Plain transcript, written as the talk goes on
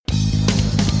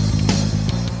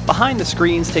Behind the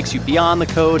Screens takes you beyond the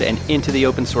code and into the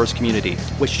open source community,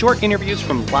 with short interviews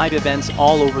from live events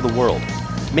all over the world.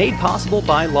 Made possible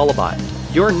by Lullabot,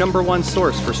 your #1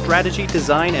 source for strategy,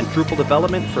 design, and Drupal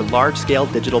development for large-scale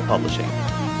digital publishing.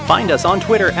 Find us on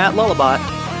Twitter at Lullabot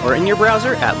or in your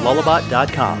browser at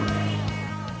lullabot.com.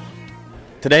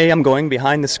 Today I'm going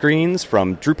behind the screens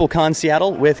from DrupalCon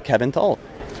Seattle with Kevin Thull.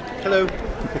 Hello.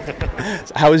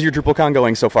 How is your DrupalCon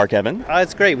going so far, Kevin?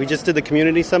 It's great. We just did the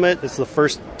community summit. This is the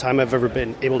first time I've ever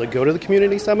been able to go to the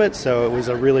community summit, so it was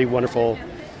a really wonderful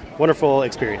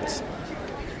experience.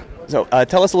 So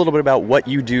tell us a little bit about what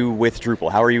you do with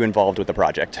Drupal. How are you involved with the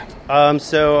project? For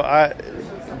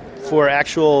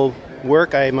actual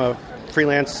work, I'm a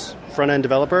freelance front-end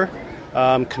developer.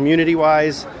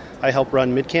 Community-wise, I help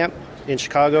run MidCamp in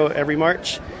Chicago every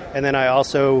March, and then I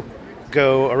also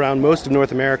go around most of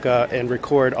North America and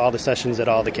record all the sessions at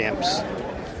all the camps.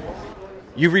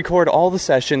 You record all the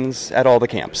sessions at all the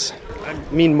camps? I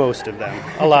mean most of them,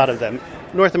 a lot of them.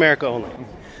 North America only.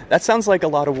 That sounds like a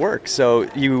lot of work. So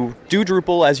you do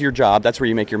Drupal as your job, that's where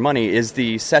you make your money. Is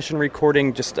the session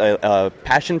recording just a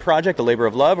passion project, a labor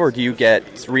of love, or do you get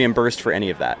reimbursed for any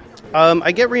of that?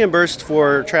 I get reimbursed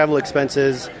for travel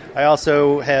expenses. I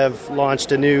also have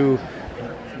launched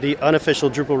the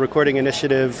unofficial Drupal recording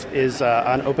initiative is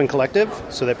on Open Collective,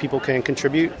 so that people can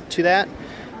contribute to that.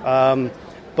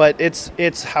 But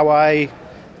it's how I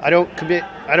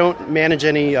don't manage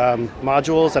any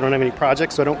modules. I don't have any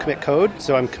projects, so I don't commit code.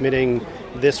 So I'm committing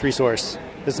this resource.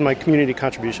 This is my community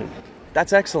contribution.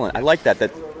 That's excellent. I like that.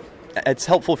 That it's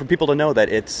helpful for people to know that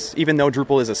it's, even though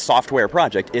Drupal is a software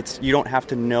project, you don't have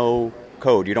to know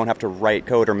code. You don't have to write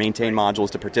code or maintain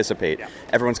modules to participate. Yeah.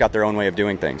 Everyone's got their own way of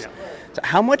doing things. Yeah. So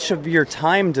how much of your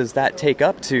time does that take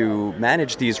up to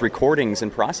manage these recordings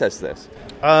and process this?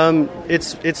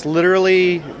 It's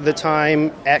literally the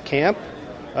time at camp.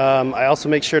 I also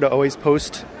make sure to always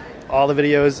post all the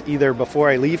videos either before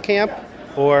I leave camp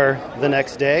or the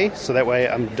next day, so that way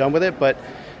I'm done with it. But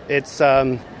it's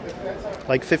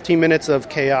like 15 minutes of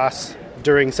chaos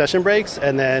during session breaks,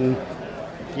 and then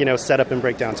setup and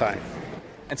breakdown time.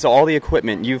 And so all the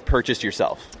equipment you've purchased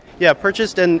yourself? Yeah,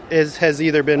 purchased and has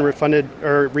either been refunded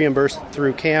or reimbursed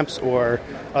through camps or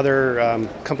other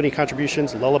company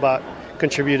contributions. Lullabot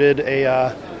contributed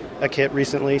a kit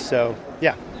recently, so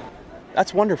yeah.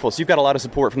 That's wonderful. So you've got a lot of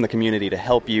support from the community to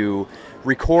help you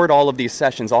record all of these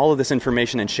sessions. All of this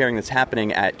information and sharing that's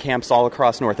happening at camps all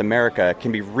across North America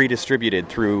can be redistributed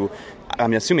through,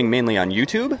 I'm assuming, mainly on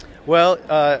YouTube? Well,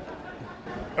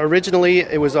 originally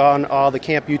it was on all the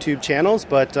camp YouTube channels,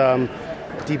 but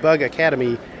Debug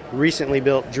Academy recently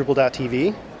built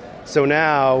Drupal.tv. So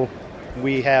now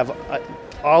we have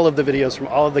all of the videos from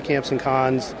all of the camps and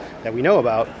cons that we know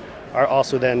about are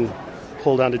also then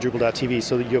pulled onto Drupal.tv,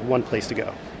 so that you have one place to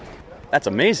go. That's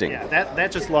amazing. Yeah,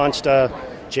 that just launched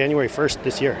January 1st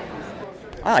this year.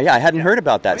 I hadn't heard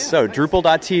about that. So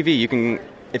Drupal.tv, you can,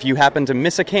 if you happen to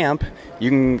miss a camp, you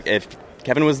can, if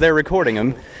Kevin was there recording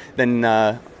them, then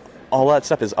all that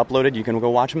stuff is uploaded. You can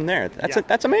go watch them there.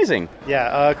 That's amazing.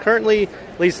 Yeah, currently,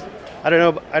 at least, I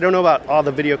don't know about all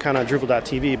the video count on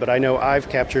Drupal.tv, but I know I've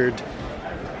captured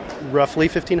roughly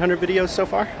 1,500 videos so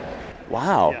far.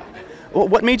 Wow. Yeah. Well,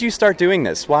 what made you start doing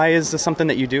this? Why is this something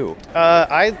that you do?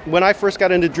 When I first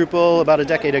got into Drupal about a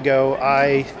decade ago,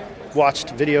 I watched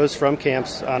videos from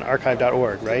camps on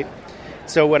archive.org, right?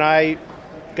 So when I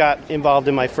got involved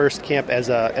in my first camp as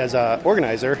a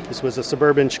organizer, this was a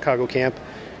suburban Chicago camp,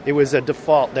 it was a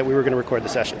default that we were going to record the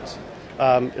sessions.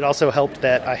 It also helped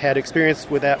that I had experience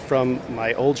with that from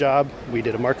my old job. We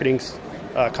did a marketing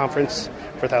conference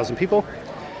for 1,000 people.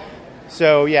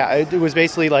 So yeah, it was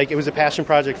basically it was a passion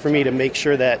project for me to make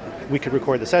sure that we could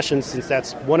record the sessions, since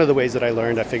that's one of the ways that I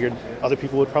learned. I figured other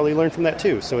people would probably learn from that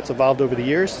too. So it's evolved over the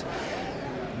years.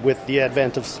 With the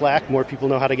advent of Slack, more people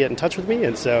know how to get in touch with me,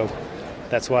 and so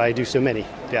that's why I do so many.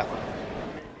 Yeah.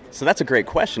 So that's a great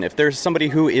question. If there's somebody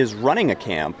who is running a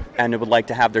camp and would like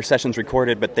to have their sessions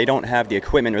recorded, but they don't have the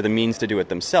equipment or the means to do it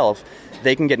themselves,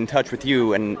 they can get in touch with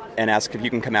you and ask if you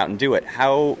can come out and do it.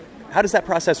 How does that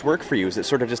process work for you? Is it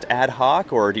sort of just ad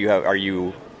hoc, or are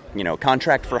you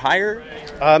contract for hire?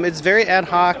 It's very ad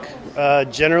hoc.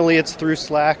 Generally, it's through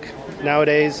Slack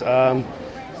nowadays.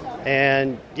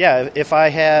 And yeah, if I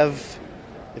have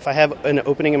an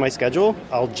opening in my schedule,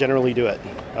 I'll generally do it.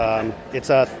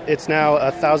 It's now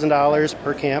 $1,000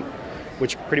 per camp,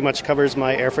 which pretty much covers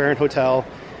my airfare and hotel.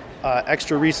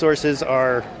 Extra resources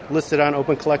are listed on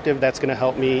Open Collective. That's going to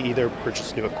help me either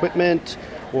purchase new equipment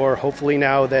or hopefully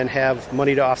now then have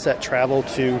money to offset travel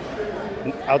to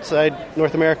outside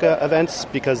North America events,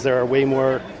 because there are way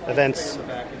more events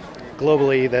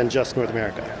globally than just North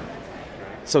America.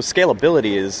 So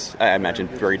scalability is, I imagine,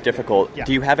 very difficult. Yeah.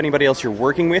 Do you have anybody else you're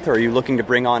working with, or are you looking to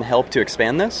bring on help to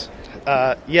expand this?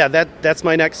 Yeah, that's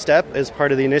my next step as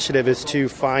part of the initiative, is to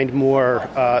find more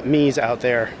me's out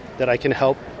there that I can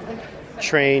help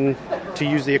train to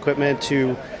use the equipment,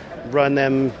 to run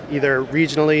them either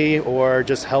regionally or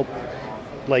just help,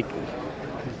 like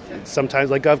sometimes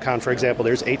like GovCon, for example,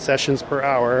 there's 8 sessions per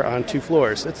hour on 2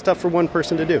 floors. It's tough for one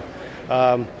person to do.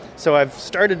 So I've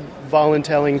started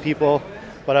volunteering people,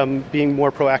 but I'm being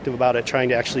more proactive about it, trying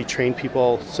to actually train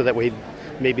people so that way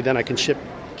maybe then I can ship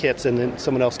kits and then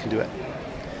someone else can do it.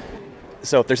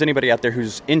 So if there's anybody out there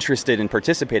who's interested in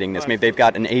participating in this, maybe they've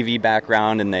got an AV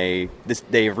background and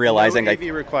they're realizing... No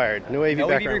AV required. No AV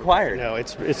background. AV required. No,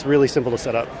 it's really simple to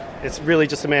set up. It's really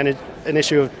just an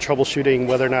issue of troubleshooting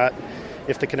whether or not,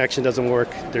 if the connection doesn't work,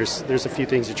 there's a few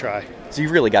things to try. So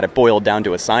you've really got it boiled down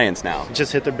to a science now.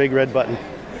 Just hit the big red button.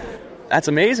 That's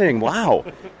amazing. Wow.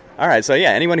 All right, so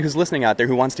yeah, anyone who's listening out there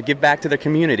who wants to give back to their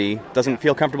community, doesn't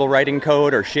feel comfortable writing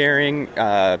code or sharing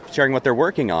what they're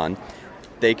working on,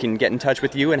 they can get in touch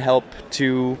with you and help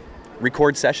to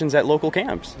record sessions at local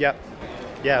camps. Yeah,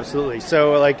 absolutely.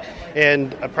 So,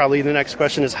 and probably the next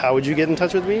question is, how would you get in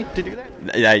touch with me to do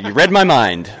that? Yeah, you read my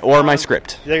mind, or my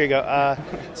script. There you go.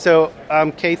 So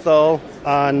I'm Thull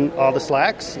on all the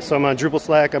Slacks. So I'm on Drupal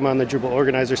Slack, I'm on the Drupal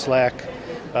Organizer Slack.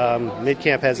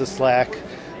 MidCamp has a Slack.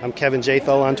 I'm Kevin J.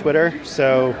 Thull on Twitter.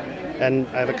 So, and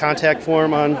I have a contact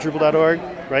form on Drupal.org,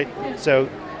 right? So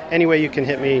any way you can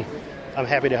hit me, I'm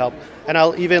happy to help. And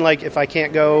I'll even, if I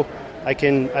can't go,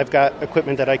 I've got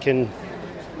equipment that I can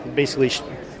basically,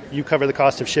 you cover the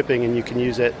cost of shipping and you can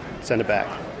use it, send it back.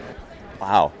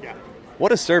 Wow. Yeah.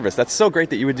 What a service. That's so great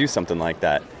that you would do something like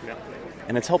that. Yeah.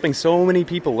 And it's helping so many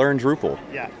people learn Drupal.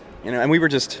 Yeah. And we were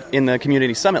just in the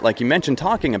community summit, like you mentioned,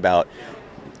 talking about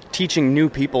teaching new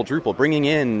people Drupal, bringing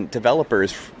in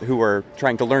developers who are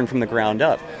trying to learn from the ground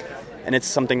up. And it's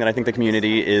something that I think the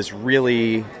community is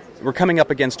really... We're coming up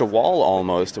against a wall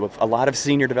almost, with a lot of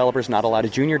senior developers, not a lot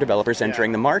of junior developers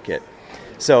entering the market.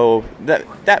 So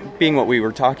that being what we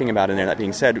were talking about in there, that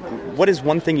being said, what is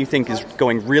one thing you think is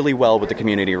going really well with the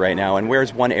community right now, and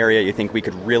where's one area you think we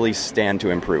could really stand to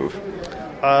improve?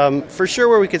 For sure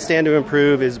where we could stand to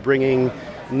improve is bringing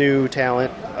new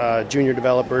talent, junior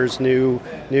developers, new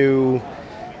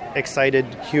excited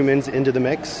humans into the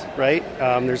mix, right?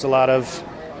 There's a lot of,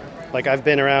 I've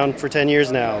been around for 10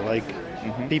 years now,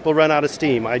 people run out of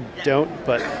steam. I don't,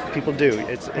 but people do.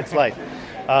 It's life.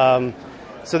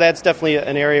 So that's definitely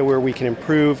an area where we can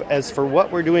improve. As for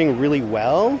what we're doing really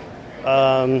well,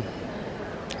 I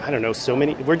don't know,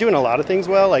 we're doing a lot of things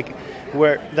well,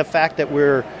 where the fact that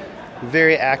we're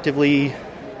very actively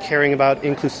caring about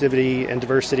inclusivity and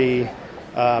diversity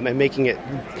and making it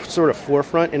sort of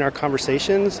forefront in our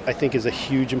conversations, I think is a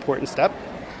huge important step.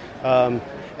 And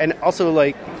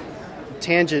also,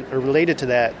 tangent or related to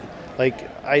that,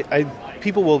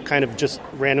 people will kind of just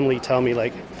randomly tell me,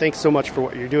 thanks so much for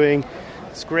what you're doing.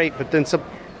 It's great, but then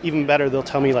even better, they'll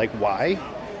tell me, why.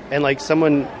 And,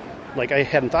 someone, I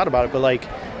hadn't thought about it, but,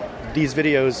 these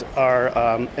videos are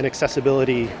an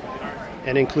accessibility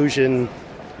and inclusion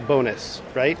bonus,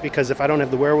 right? Because if I don't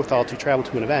have the wherewithal to travel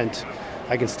to an event,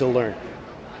 I can still learn.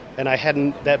 And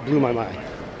that blew my mind.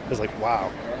 I was like,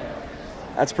 wow.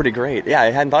 That's pretty great. Yeah,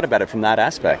 I hadn't thought about it from that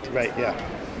aspect. Right, yeah.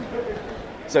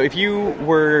 So if you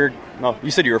were,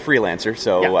 you said you were a freelancer,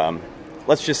 so yeah.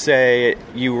 Let's just say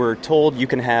you were told you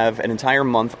can have an entire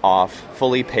month off,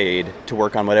 fully paid, to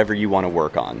work on whatever you want to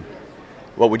work on.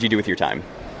 What would you do with your time?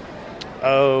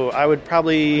 Oh, I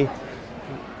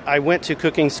went to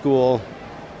cooking school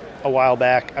a while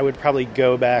back. I would probably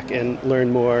go back and learn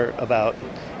more about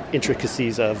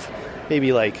intricacies of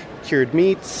maybe cured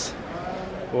meats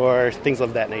or things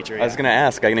of that nature. Yeah. I was going to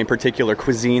ask, any particular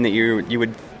cuisine that you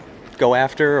would go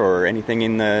after, or anything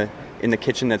in the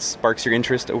kitchen that sparks your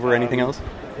interest over anything else?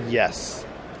 Yes,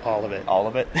 all of it. All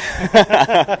of it?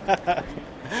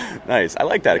 Nice. I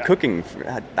like that. Yeah. Cooking.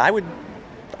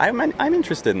 I'm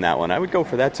interested in that one. I would go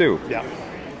for that too. Yeah.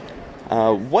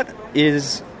 What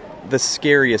is the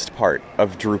scariest part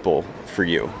of Drupal for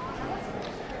you?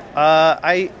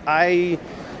 The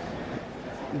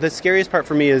scariest part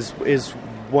for me is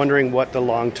wondering what the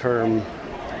long-term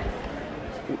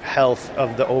health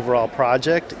of the overall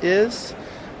project is,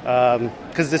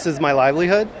 because this is my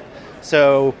livelihood.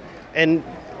 So, and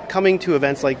coming to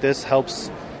events like this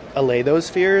helps allay those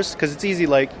fears, because it's easy,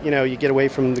 you get away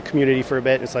from the community for a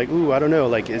bit, and it's ooh, I don't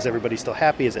know, is everybody still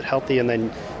happy? Is it healthy? And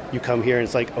then you come here and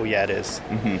it's oh yeah, it is.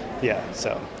 Mm-hmm. Yeah,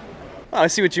 so. I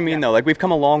see what you mean, though. We've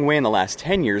come a long way in the last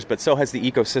 10 years, but so has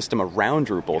the ecosystem around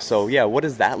Drupal. Yes. So, yeah, what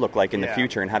does that look like in the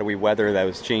future, and how do we weather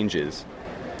those changes?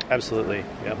 Absolutely.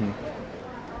 Yep.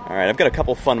 All right, I've got a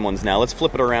couple fun ones now. Let's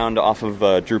flip it around off of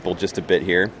Drupal just a bit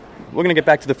here. We're going to get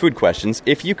back to the food questions.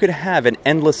 If you could have an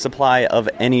endless supply of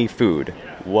any food,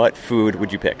 what food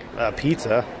would you pick?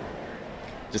 Pizza.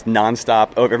 Just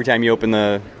nonstop. Oh, every time you open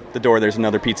the door, there's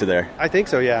another pizza there. I think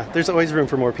so, yeah. There's always room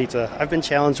for more pizza. I've been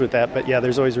challenged with that, but yeah,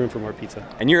 there's always room for more pizza.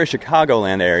 And you're a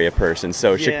Chicagoland area person,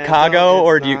 so Yeah, Chicago, no,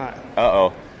 or it's do you... not.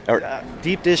 Uh-oh. Or,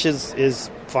 Deep dish is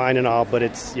fine and all, but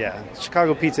it's,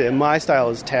 Chicago pizza in my style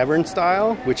is tavern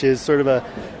style, which is sort of a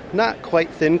not quite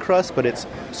thin crust, but it's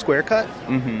square cut.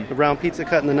 Mm-hmm. The round pizza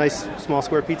cut and the nice small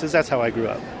square pizzas, that's how I grew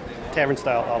up. Tavern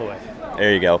style all the way.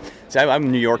 There you go. See, I'm a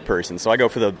New York person, so I go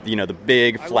for the the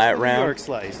big flat round. New York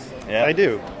slice. Yeah. I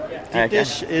do. Okay. Deep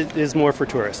dish is more for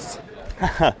tourists.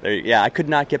 I could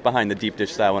not get behind the deep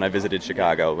dish style when I visited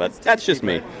Chicago, but that's just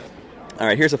me. All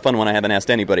right, here's a fun one I haven't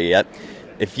asked anybody yet.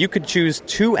 If you could choose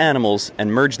two animals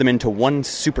and merge them into one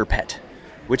super pet,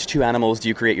 which two animals do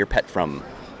you create your pet from?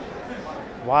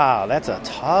 Wow, that's a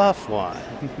tough one.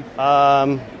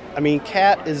 I mean,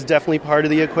 cat is definitely part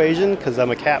of the equation because I'm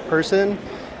a cat person.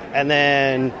 And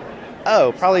then,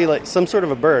 probably like some sort of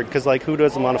a bird because, like, who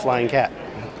doesn't want a flying cat?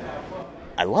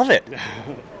 I love it.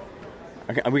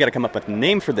 Okay, we got to come up with a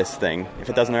name for this thing. If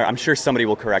it doesn't, I'm sure somebody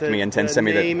will correct me and send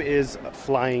me the name is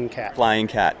Flying Cat. Flying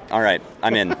Cat. All right,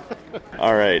 I'm in.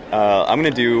 All right, I'm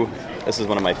going to do, this is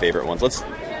one of my favorite ones.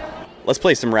 Let's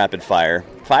play some rapid fire.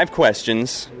 5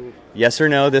 questions, yes or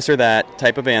no, this or that,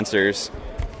 type of answers.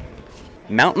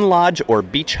 Mountain Lodge or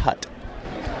Beach Hut?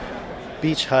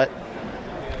 Beach Hut.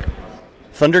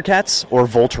 Thundercats or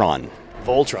Voltron?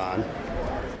 Voltron.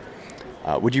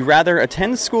 Would you rather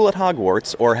attend school at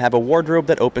Hogwarts or have a wardrobe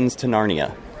that opens to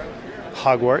Narnia?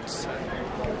 Hogwarts.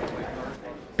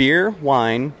 Beer,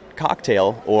 wine,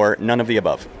 cocktail, or none of the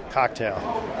above? Cocktail.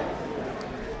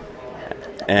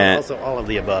 And Also all of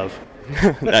the above.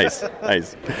 nice.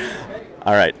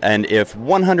 All right, and if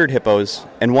 100 hippos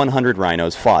and 100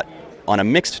 rhinos fought on a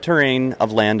mixed terrain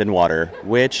of land and water,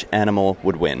 which animal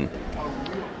would win?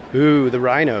 Ooh, the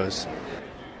rhinos.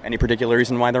 Any particular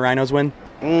reason why the rhinos win?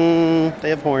 They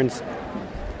have horns.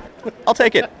 I'll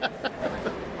take it.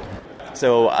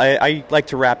 So I like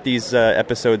to wrap these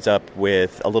episodes up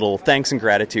with a little thanks and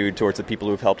gratitude towards the people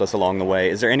who've helped us along the way.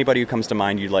 Is there anybody who comes to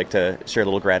mind you'd like to share a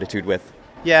little gratitude with?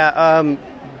 Yeah,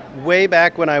 way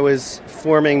back when I was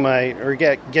forming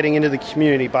getting into the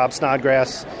community, Bob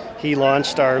Snodgrass, he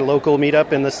launched our local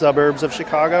meetup in the suburbs of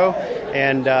Chicago.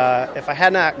 And if I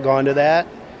had not gone to that,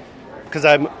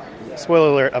 because spoiler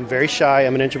alert, I'm very shy,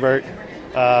 I'm an introvert.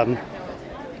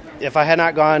 If I had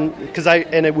not gone,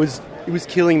 it was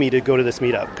killing me to go to this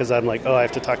meetup because I'm like, I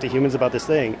have to talk to humans about this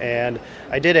thing. And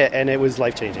I did it, and it was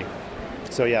life-changing.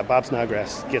 So yeah, Bob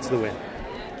Snodgrass gets the win.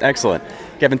 Excellent.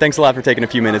 Kevin, thanks a lot for taking a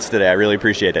few minutes today. I really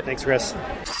appreciate it. Thanks, Chris.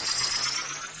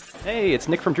 Hey, it's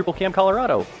Nick from Drupal Camp,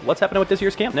 Colorado. What's happening with this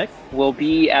year's camp, Nick? We'll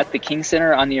be at the King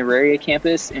Center on the Auraria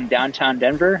campus in downtown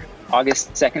Denver,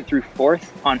 August 2nd through 4th.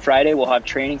 On Friday, we'll have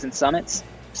trainings and summits.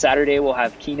 Saturday, we'll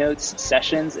have keynotes,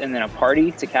 sessions, and then a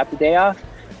party to cap the day off.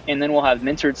 And then we'll have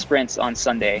mentored sprints on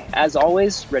Sunday. As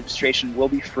always, registration will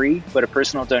be free, but a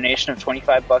personal donation of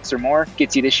 $25 or more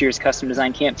gets you this year's custom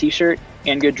design camp t-shirt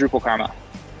and good Drupal karma.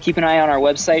 Keep an eye on our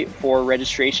website for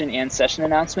registration and session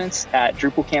announcements at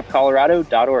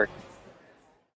DrupalCampColorado.org.